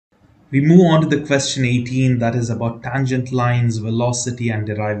We move on to the question 18, that is about tangent lines, velocity and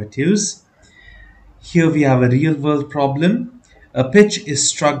derivatives. Here we have a real world problem. A pitch is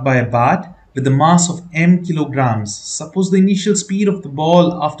struck by a bat with a mass of m kilograms. Suppose the initial speed of the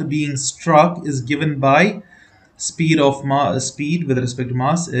ball after being struck is given by speed with respect to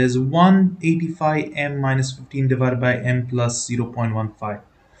mass is 185 m minus 15 divided by m plus 0.15.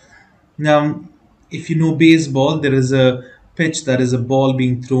 Now, if you know baseball, there is a pitch that is a ball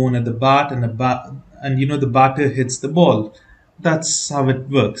being thrown at the bat, and the batter hits the ball. That's how it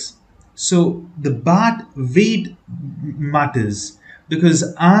works. So the bat weight matters,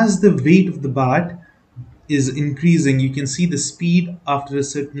 because as the weight of the bat is increasing, you can see the speed after a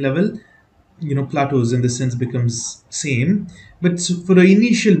certain level plateaus, in the sense becomes same. But for the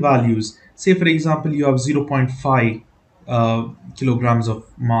initial values, say for example you have 0.5 kilograms of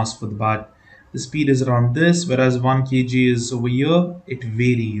mass for the bat, the speed is around this, whereas 1 kg is over here, it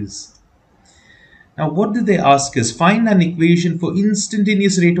varies. Now what did they ask us? Find an equation for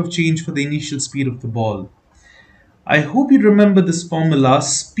instantaneous rate of change for the initial speed of the ball. I hope you remember this formula.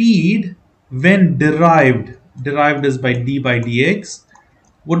 Speed when derived is by d by dx.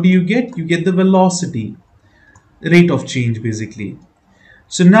 What do you get? You get the velocity, rate of change basically.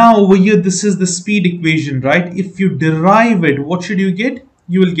 So now over here, this is the speed equation, right? If you derive it, what should you get?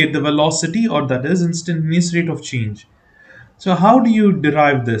 You will get the velocity, or that is instantaneous rate of change. So how do you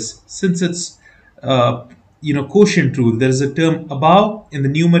derive this? Since it's quotient rule, there is a term above in the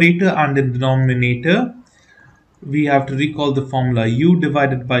numerator and in the denominator. We have to recall the formula. U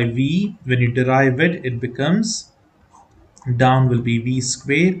divided by V. When you derive it, it becomes, down will be V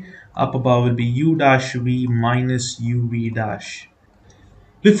square, up above will be U dash V minus UV dash.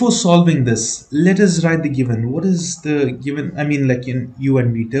 Before solving this, let us write the given. What is the given? I mean, like in U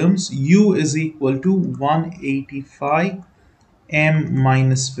and V terms, U is equal to 185 m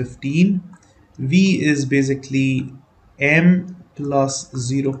minus 15. V is basically m plus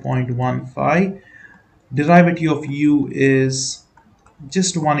 0.15. Derivative of U is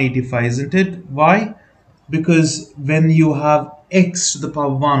just 185, isn't it? Why? Because when you have x to the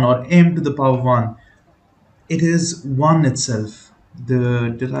power 1 or m to the power 1, it is 1 itself.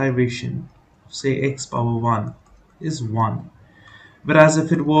 The derivation, say x power 1, is 1. Whereas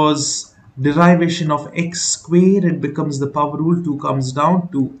if it was derivation of x square, it becomes the power rule, 2 comes down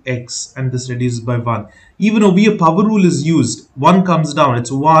to x, and this reduces by 1. Even over here, power rule is used, 1 comes down,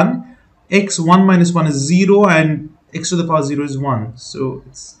 it's 1, x 1 minus 1 is 0, and x to the power 0 is 1, so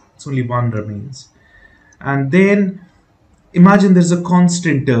it's only 1 remains. And then imagine there's a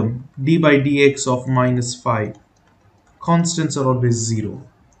constant term, d by dx of minus 5. Constants are always 0.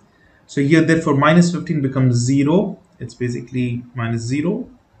 So here, therefore, minus 15 becomes 0. It's basically minus 0.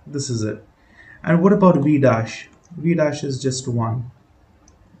 This is it. And what about v dash? V dash is just 1.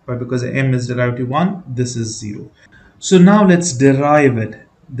 But because m is derivative 1, this is 0. So now let's derive it.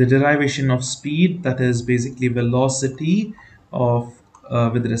 The derivation of speed, that is basically velocity of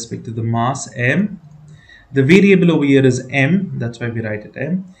with respect to the mass m. The variable over here is m. That's why we write it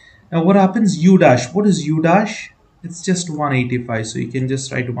m. Now what happens? U dash. What is u dash? It's just 185, so you can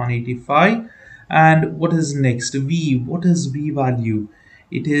just write 185. And what is next? V. What is V value?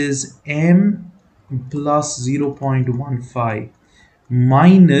 It is m plus 0.15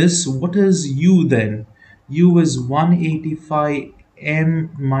 minus, what is U then? U is 185 m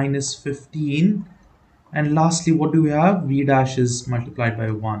minus 15. And lastly, what do we have? V dash is multiplied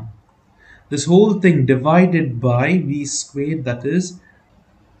by 1. This whole thing divided by V squared, that is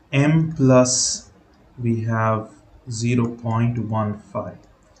m plus, we have 0.15.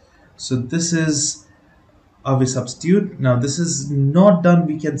 So this is how we substitute. Now this is not done,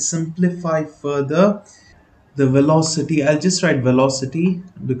 we can simplify further. The velocity, I'll just write velocity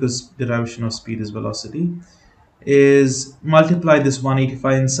because derivation of speed is velocity, is multiply this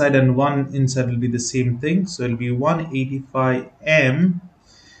 185 inside, and 1 inside will be the same thing, so it'll be 185 m.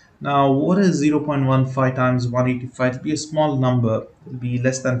 Now what is 0.15 times 185? It'll be a small number, it'll be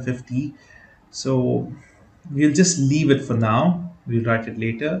less than 50, so we'll just leave it for now, we'll write it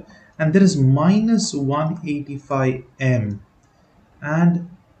later. And there is minus 185 m, and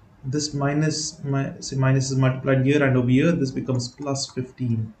this minus is multiplied here, and over here this becomes plus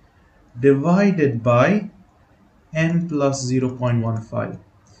 15 divided by m plus 0.15.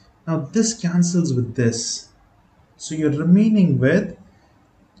 Now this cancels with this, so you're remaining with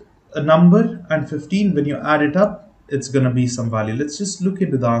a number and 15. When you add it up, it's going to be some value. Let's just look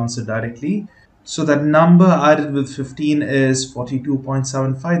into the answer directly. So that number added with 15 is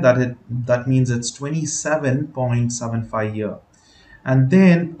 42.75. That means it's 27.75 here. And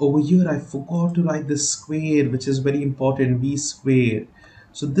then over here I forgot to write the square, which is very important, v square.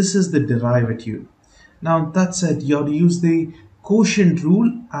 So this is the derivative. Now that's it. You have to use the quotient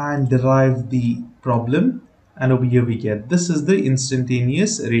rule and derive the problem. And over here we get this is the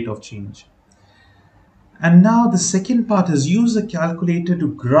instantaneous rate of change. And now the second part is use a calculator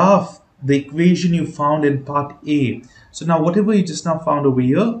to graph the equation you found in part A. So now whatever you just now found over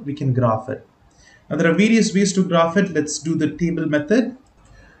here, we can graph it. Now there are various ways to graph it. Let's do the table method.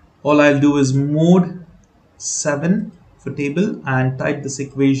 All I'll do is mod 7 for table and type this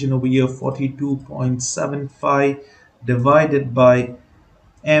equation over here, 42.75 divided by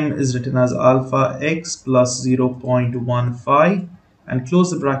m is written as alpha x plus 0.15 and close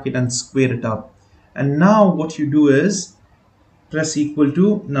the bracket and square it up. And now what you do is press equal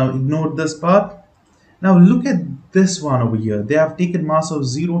to, now ignore this part. Now look at this one over here. They have taken mass of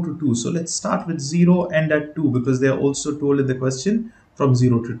 0 to 2. So let's start with 0, end at 2 because they are also told in the question from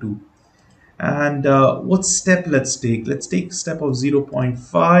 0 to 2. And what step let's take? Let's take step of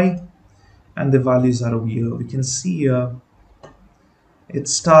 0.5 and the values are over here. We can see here it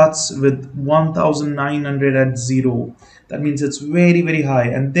starts with 1900 at 0. That means it's very, very high.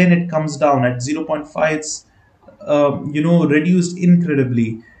 And then it comes down at 0.5. It's, reduced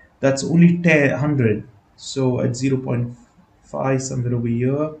incredibly. That's only 100. So at 0.5 somewhere over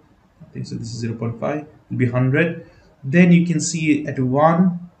here, I think so this is 0.5, will be 100. Then you can see at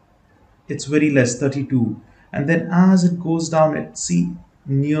 1, it's very less, 32. And then as it goes down, it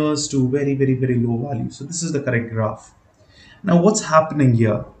nears to very, very, very low value. So this is the correct graph. Now what's happening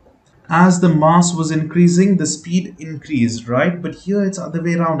here? As the mass was increasing, the speed increased, right? But here it's other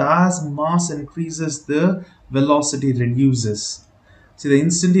way around. As mass increases, the velocity reduces. See, the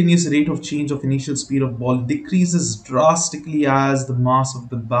instantaneous rate of change of initial speed of ball decreases drastically as the mass of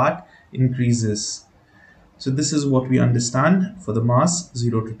the bat increases. So this is what we understand for the mass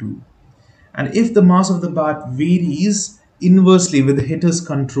 0 to 2. And if the mass of the bat varies inversely with the hitter's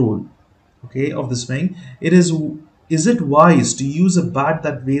control, okay, of the swing, is it wise to use a bat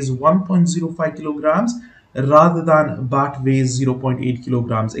that weighs 1.05 kilograms rather than a bat weighs 0.8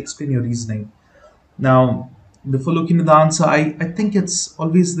 kilograms? Explain your reasoning. Now, before looking at the answer, I think it's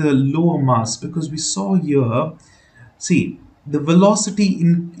always the lower mass because we saw here, see, the velocity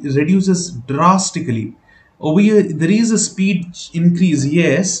reduces drastically. Over here, there is a speed increase,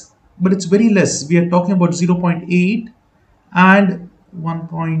 yes, but it's very less. We are talking about 0.8 and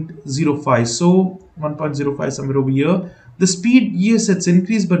 1.05. So 1.05 somewhere over here. The speed, yes, it's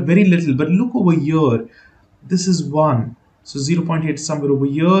increased, but very little. But look over here. This is 1. So 0.8 somewhere over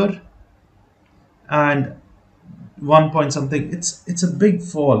here. And 1 point something. It's a big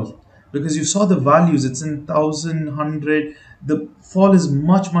fall. Because you saw the values. It's in 1000, 100. The fall is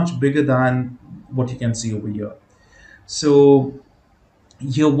much, much bigger than what you can see over here. So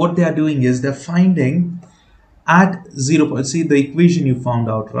here what they are doing is they're finding at 0. See the equation you found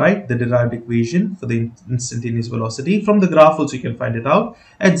out, right? The derived equation for the instantaneous velocity. From the graph also you can find it out.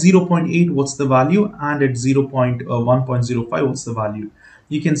 At 0.8 what's the value, and at 1.05 what's the value.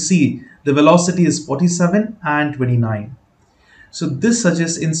 You can see the velocity is 47 and 29. So this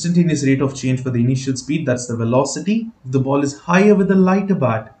suggests instantaneous rate of change for the initial speed, that's the velocity. The ball is higher with a lighter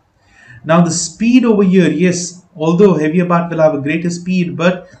bat. Now the speed over here, yes, although heavier bat will have a greater speed,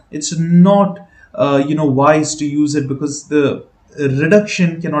 but it's not wise to use it because the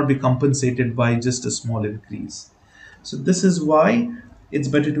reduction cannot be compensated by just a small increase. So this is why it's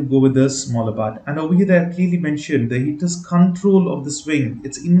better to go with the smaller bat. And over here they have clearly mentioned the hitter's control of the swing.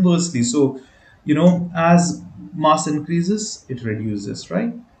 It's inversely. So, as mass increases, it reduces,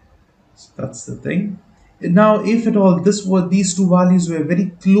 right? So that's the thing. Now, if at all these two values were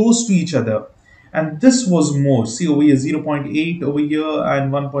very close to each other, and this was more, see over here 0.8 over here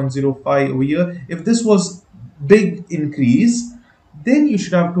and 1.05 over here. If this was big increase, then you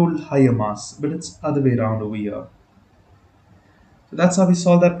should have told higher mass, but it's other way around over here. So that's how we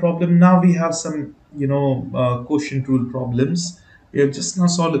solve that problem. Now we have some, quotient rule problems. We have just now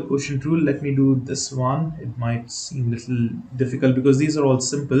solved the quotient rule. Let me do this one. It might seem a little difficult because these are all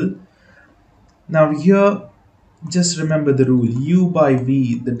simple. Now here, just remember the rule. U by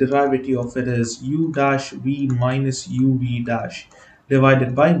V, the derivative of it is U dash V minus UV dash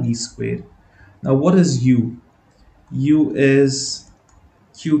divided by V squared. Now what is U? U is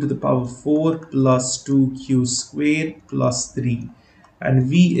Q to the power 4 plus 2Q squared plus 3. And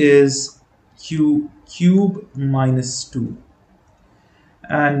V is Q cube minus 2.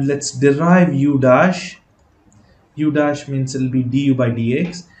 And let's derive U dash. U dash means it'll be du by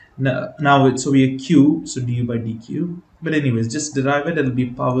dx. Now so we are q, so du by dq. But anyways, just derive it. It'll be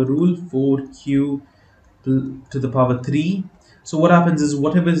power rule 4q to the power 3. So what happens is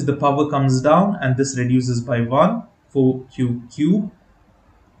whatever is the power comes down and this reduces by 1, 4q cube.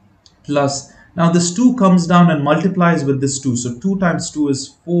 plus, now this 2 comes down and multiplies with this 2. So 2 times 2 is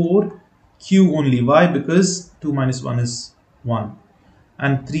 4 q only. Why? Because 2 minus 1 is 1.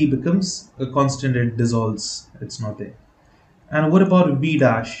 And 3 becomes a constant, it dissolves, it's not there. And what about v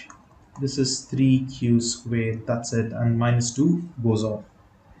dash? This is 3q squared, that's it, and minus 2 goes off.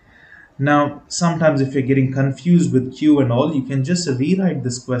 Now, sometimes if you're getting confused with q and all, you can just rewrite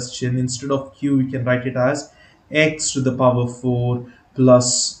this question. Instead of q, you can write it as x to the power 4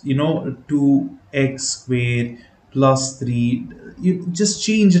 plus, 2x squared plus 3. You just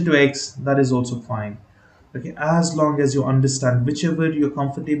change it to x, that is also fine. Okay, as long as you understand whichever you're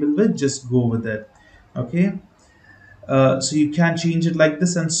comfortable with, just go with it. Okay, so you can change it like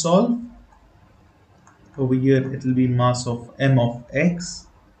this and solve. Over here, it will be mass of m of x.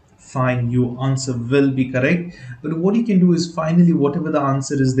 Fine, your answer will be correct. But what you can do is finally, whatever the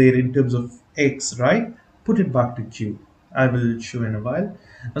answer is there in terms of x, right? Put it back to q. I will show in a while.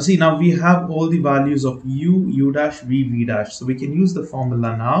 Now see, now we have all the values of u dash, v dash. So we can use the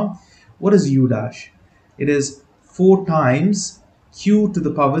formula now. What is u dash? It is 4 times q to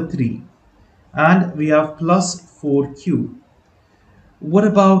the power 3. And we have plus 4q. What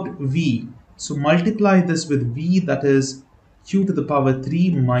about v? So multiply this with v, that is q to the power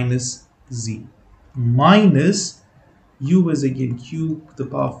 3 minus z. Minus u is again q to the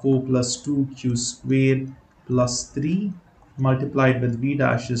power 4 plus 2q squared plus 3 multiplied with v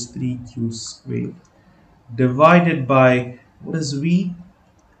dash is 3q squared divided by, what is v?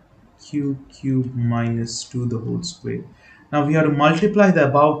 q cubed minus 2 the whole square. Now we have to multiply the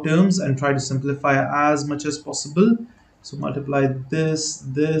above terms and try to simplify as much as possible. So multiply this,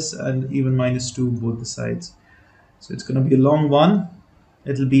 and even minus 2 both the sides. So it's going to be a long one.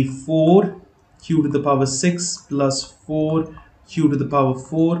 It will be 4 q to the power 6 plus 4 q to the power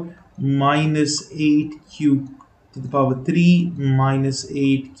 4 minus 8 q to the power 3 minus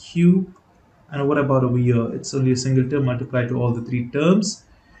 8q. And what about over here? It's only a single term, multiply to all the 3 terms.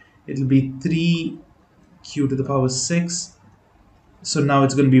 It will be 3q to the power 6. So now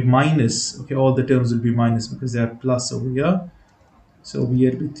it's going to be minus. Okay, all the terms will be minus because they are plus over here. So over here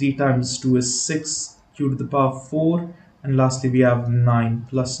it will be 3 times 2 is 6 q to the power 4. And lastly we have 9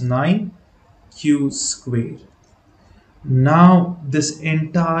 plus 9 q squared. Now this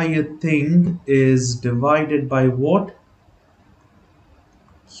entire thing is divided by what?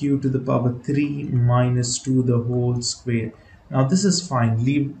 Q to the power 3 minus 2 the whole square. Now this is fine.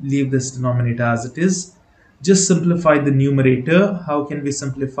 Leave this denominator as it is. Just simplify the numerator. How can we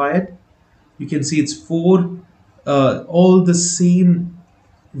simplify it? You can see it's 4, all the same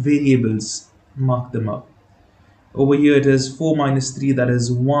variables. Mark them up. Over here it is 4 minus 3, that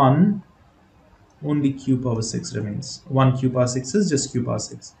is 1. Only q power 6 remains. 1 q power 6 is just q power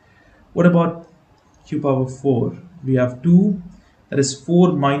 6. What about q power 4? We have 2. That is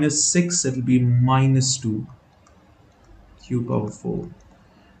 4 minus 6. It will be minus 2 q power 4.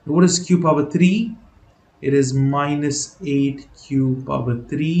 What is q power 3? It is minus 8 q power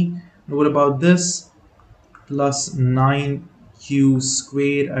 3. And what about this? Plus 9q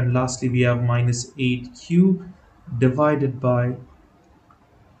squared. And lastly we have minus 8q divided by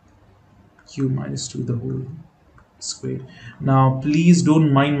q minus 2 the whole square. Now please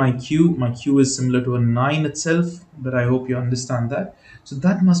don't mind my q. My q is similar to a 9 itself, but I hope you understand that. So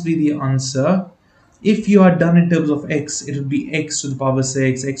that must be the answer. If you are done in terms of x, it would be x to the power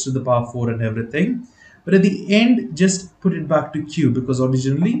 6, x to the power 4 and everything. But at the end, just put it back to q because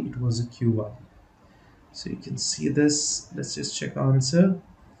originally it was a q1. So you can see this. Let's just check answer.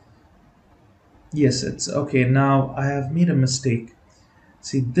 Yes, it's okay. Now I have made a mistake.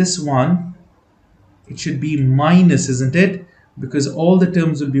 See this one, it should be minus, isn't it? Because all the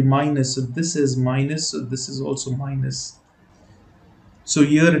terms will be minus. So this is minus. So this is also minus. So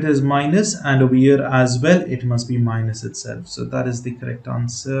here it is minus, and over here as well, it must be minus itself. So that is the correct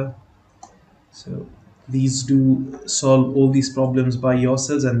answer. So please do solve all these problems by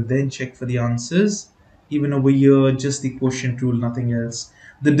yourselves and then check for the answers. Even over here, just the quotient rule, nothing else.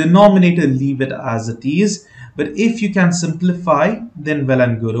 The denominator, leave it as it is. But if you can simplify, then well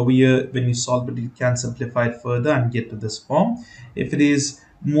and good. Over here, when you solve it, you can simplify it further and get to this form. If it is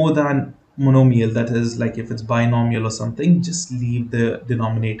more than monomial, that is like if it's binomial or something, just leave the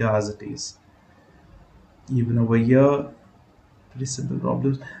denominator as it is. Even over here, pretty simple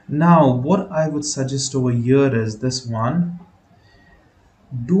problems. Now, what I would suggest over here is this one.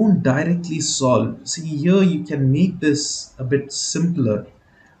 Don't directly solve. See, here you can make this a bit simpler.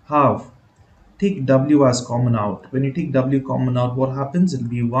 How? Take w as common out. When you take w common out, what happens? It will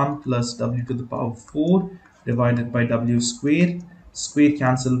be 1 plus w to the power 4 divided by w squared. Square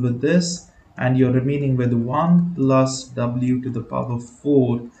cancel with this, and you're remaining with 1 plus w to the power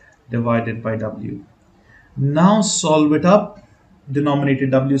 4 divided by w. Now solve it up, denominator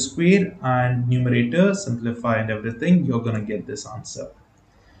w square and numerator, simplify and everything, you're going to get this answer.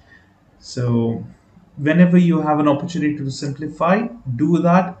 So whenever you have an opportunity to simplify, do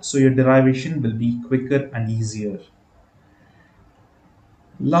that so your derivation will be quicker and easier.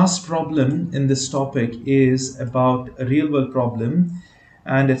 Last problem in this topic is about a real world problem,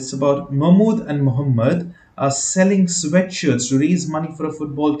 and it's about Mahmoud and Muhammad are selling sweatshirts to raise money for a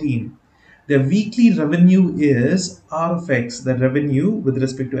football team. Their weekly revenue is r of x. The revenue with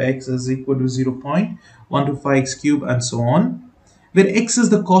respect to x is equal to 0.125x cube and so on, where x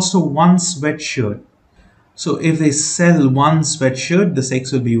is the cost of one sweatshirt. So if they sell one sweatshirt, this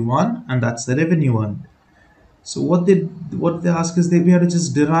x will be 1, and that's the revenue earned. So what they ask is we have to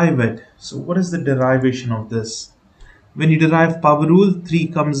just derive it. So what is the derivation of this? When you derive power rule, 3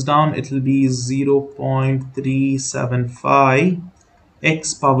 comes down, it will be 0.375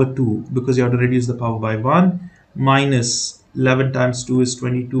 x power 2, because you have to reduce the power by 1, minus 11 times 2 is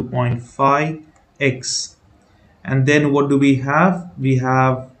 22.5 x. And then what do we have? We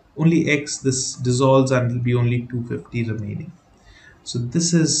have only x, this dissolves and it will be only 250 remaining. So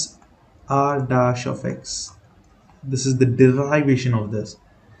this is r dash of x. This is the derivation of this.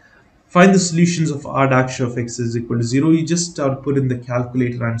 Find the solutions of r dash of x is equal to 0. You just put in the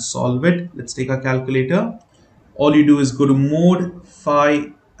calculator and solve it. Let's take our calculator. All you do is go to mode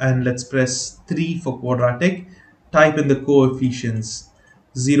phi and let's press 3 for quadratic. Type in the coefficients.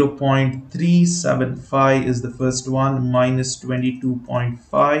 0.375 is the first one, minus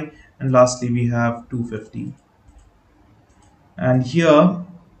 22.5, and lastly we have 250. And here,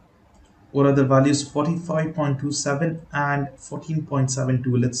 what are the values? 45.27 and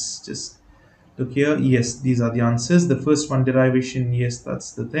 14.72. Let's just look here. Yes, these are the answers. The first one, derivation, yes,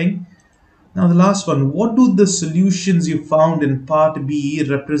 that's the thing. Now the last one, what do the solutions you found in part B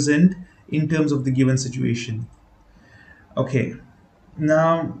represent in terms of the given situation? Okay,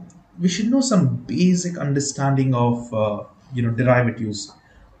 now we should know some basic understanding of derivatives.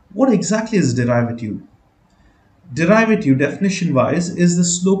 What exactly is derivative? Derivative, definition wise, is the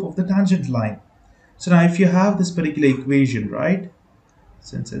slope of the tangent line. So now if you have this particular equation, right,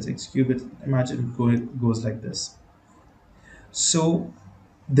 since it's x cubed, imagine it goes like this. So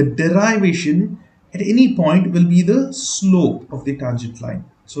the derivation at any point will be the slope of the tangent line.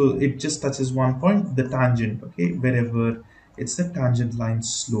 So it just touches one point, the tangent, okay, wherever it's the tangent line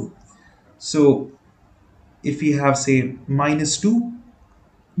slope. So if we have, say, minus 2,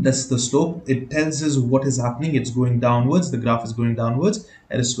 that's the slope. It tells us what is happening. It's going downwards. The graph is going downwards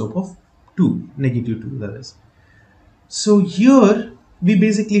at a slope of 2, negative 2, that is. So here we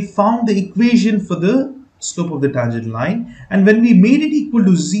basically found the equation for the slope of the tangent line, and when we made it equal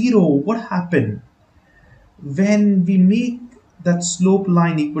to 0, what happened? When we make that slope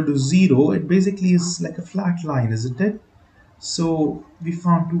line equal to 0, it basically is like a flat line, isn't it? So we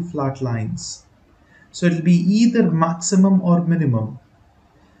found two flat lines. So it will be either maximum or minimum.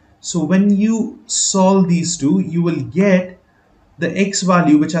 So when you solve these two, you will get the x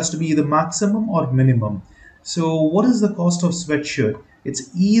value, which has to be either maximum or minimum. So what is the cost of sweatshirt? It's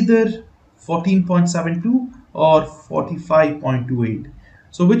either 14.72 or 45.28.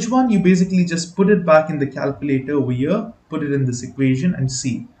 So which one? You basically just put it back in the calculator over here, put it in this equation and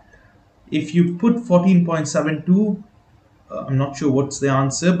see. If you put 14.72, I'm not sure what's the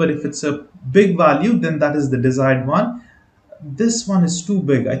answer, but if it's a big value, then that is the desired one. This one is too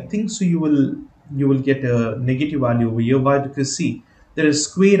big, I think, so you will get a negative value over here. Why? Because see, there is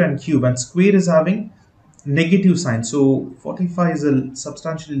square and cube, and square is having negative sign, so 45 is a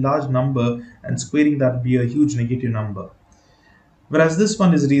substantially large number, and squaring that would be a huge negative number. Whereas this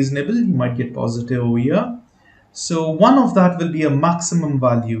one is reasonable, you might get positive over here. So one of that will be a maximum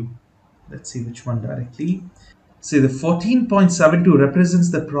value. Let's see which one directly. Say the 14.72 represents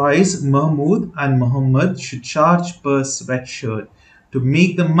the price Mahmoud and Muhammad should charge per sweatshirt to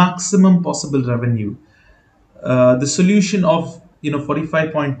make the maximum possible revenue. The solution of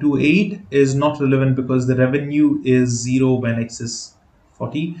 45.28 is not relevant because the revenue is 0 when x is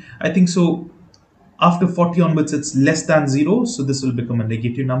 40. I think so. After 40 onwards, it's less than 0, so this will become a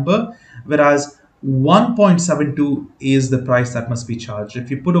negative number. Whereas 1.72 is the price that must be charged. If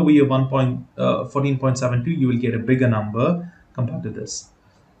you put over here 14.72, you will get a bigger number compared to this.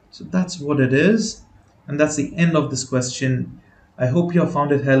 So that's what it is, and that's the end of this question. I hope you have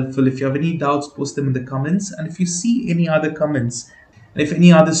found it helpful. If you have any doubts, post them in the comments, and if you see any other comments, and if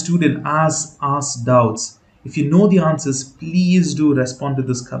any other student asks doubts, if you know the answers, please do respond to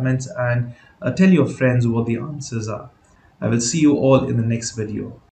those comments and tell your friends what the answers are. I will see you all in the next video.